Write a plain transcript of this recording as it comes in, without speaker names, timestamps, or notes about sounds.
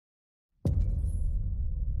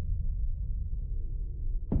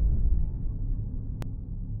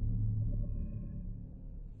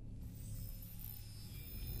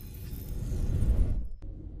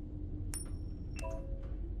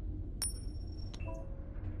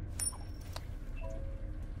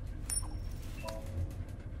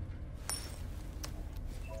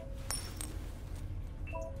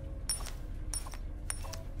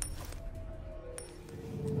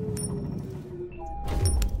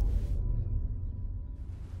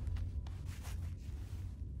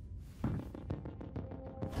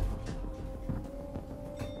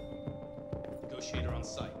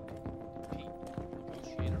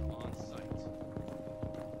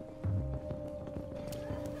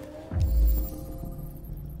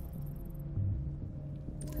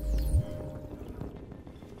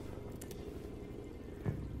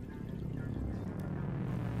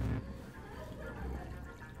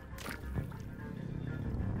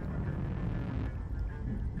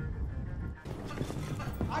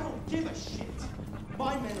I don't give a shit.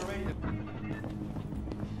 My men are ready to...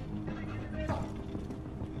 Fuck.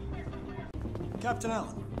 Captain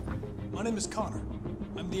Allen, my name is Connor.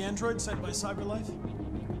 I'm the android sent by CyberLife.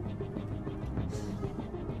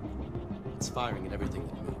 It's firing at everything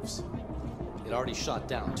that moves. It already shot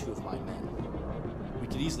down 2 of my men. We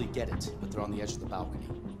could easily get it, but they're on the edge of the balcony.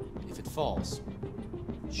 If it falls,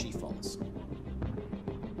 she falls.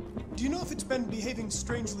 Do you know if it's been behaving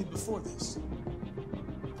strangely before this?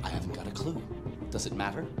 I haven't got a clue. Does it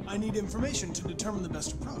matter? I need information to determine the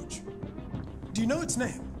best approach. Do you know its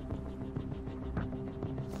name?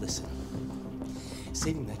 Listen,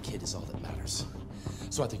 saving that kid is all that matters.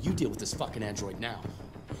 So either you deal with this fucking android now,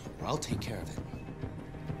 or I'll take care of it.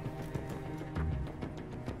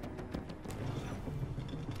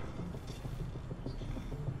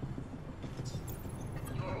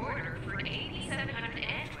 Your order for an 8700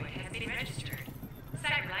 android has been registered.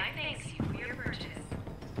 CyberLife thanks you for your purchase.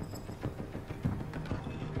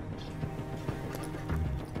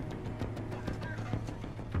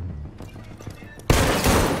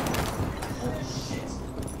 Holy shit.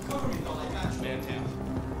 Cover me while I patch you. Man down.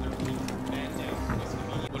 Man down.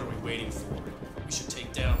 What are we waiting for? We should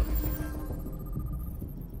take down.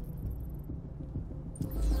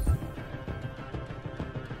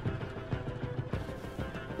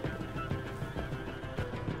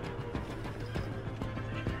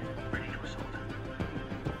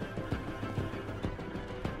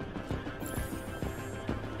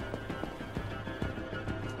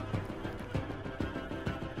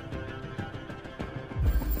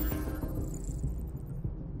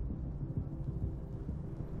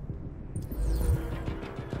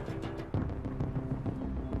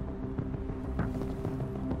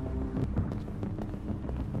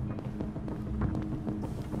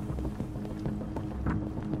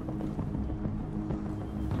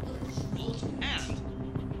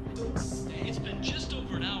 It's been just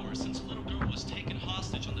over an hour since a little girl was taken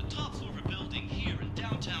hostage on the top floor of a building here in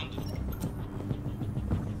downtown.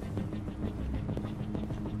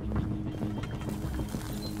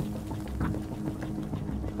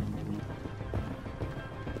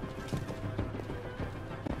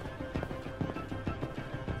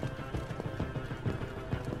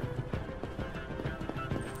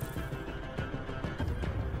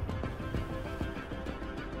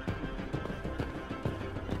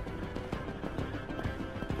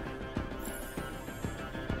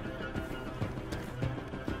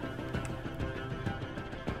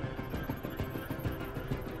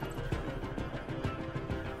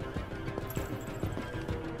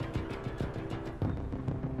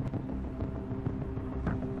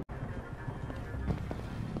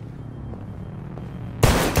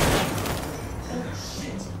 Holy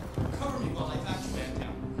shit. Cover me while I patch you. Man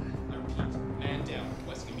down. I repeat, man down.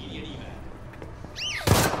 Requesting immediate evac.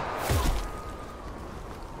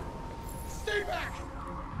 Stay back!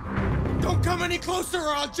 Don't come any closer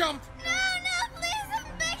or I'll jump! No, please, I'm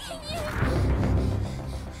begging you!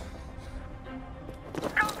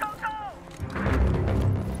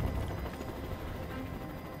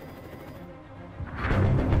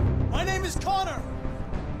 My name is Connor!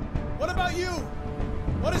 What about you?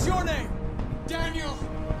 What is your name? Daniel!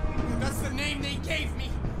 That's the name they gave me!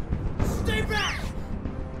 Stay back!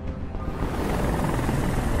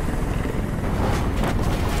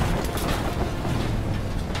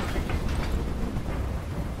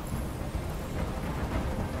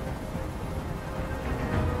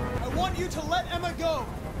 I want you to let Emma go.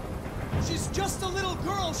 She's just a little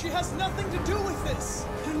girl. She has nothing to do with this.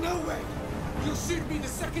 No way! You'll shoot me the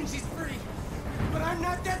second she's free! But I'm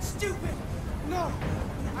not that stupid! No!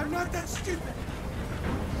 I'm not that stupid!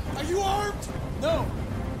 Are you armed? No,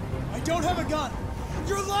 I don't have a gun.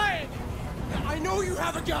 You're lying! I know you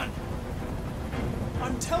have a gun!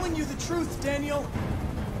 I'm telling you the truth, Daniel.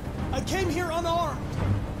 I came here unarmed.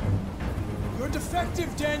 You're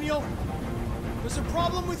defective, Daniel. There's a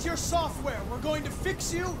problem with your software. We're going to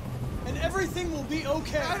fix you, and everything will be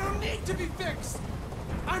okay. I don't need to be fixed!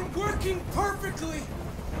 I'm working perfectly!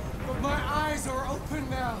 But my eyes are open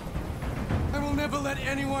now. I will never let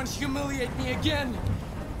anyone humiliate me again.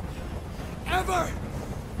 Ever!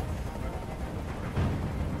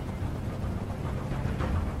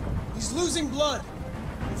 He's losing blood.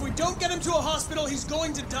 If we don't get him to a hospital, he's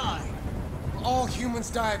going to die. All humans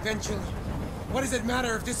die eventually. What does it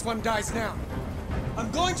matter if this one dies now?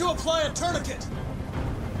 I'm going to apply a tourniquet.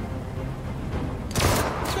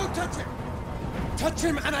 Don't touch him! Touch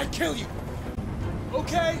him and I kill you!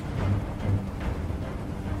 Okay.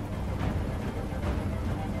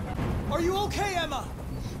 Are you okay, Emma?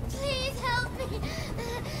 Please help me!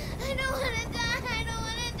 I don't want to die! I don't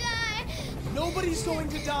want to die! Nobody Nobody's going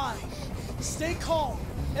to die. Stay calm.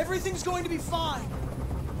 Everything's going to be fine.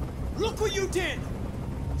 Look what you did!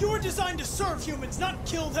 You were designed to serve humans, not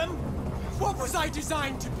kill them! What was I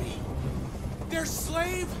designed to be? Their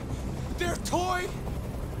slave? Their toy?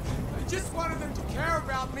 I just wanted them to care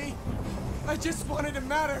about me. I just wanted to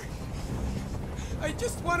matter. I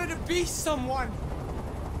just wanted to be someone.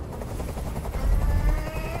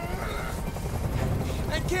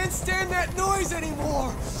 I can't stand that noise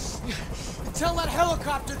anymore. Tell that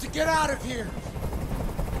helicopter to get out of here.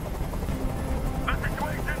 The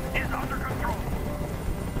situation is under control.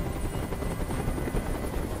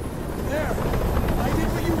 There. I did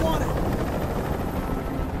what you wanted.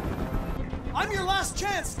 I'm your last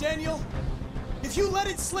chance, Daniel. If you let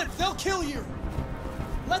it slip, they'll kill you.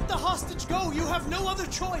 Let the hostage go. You have no other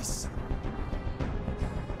choice.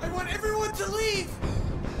 I want everyone to leave.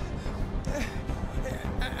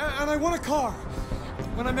 And I want a car.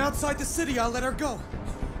 When I'm outside the city, I'll let her go.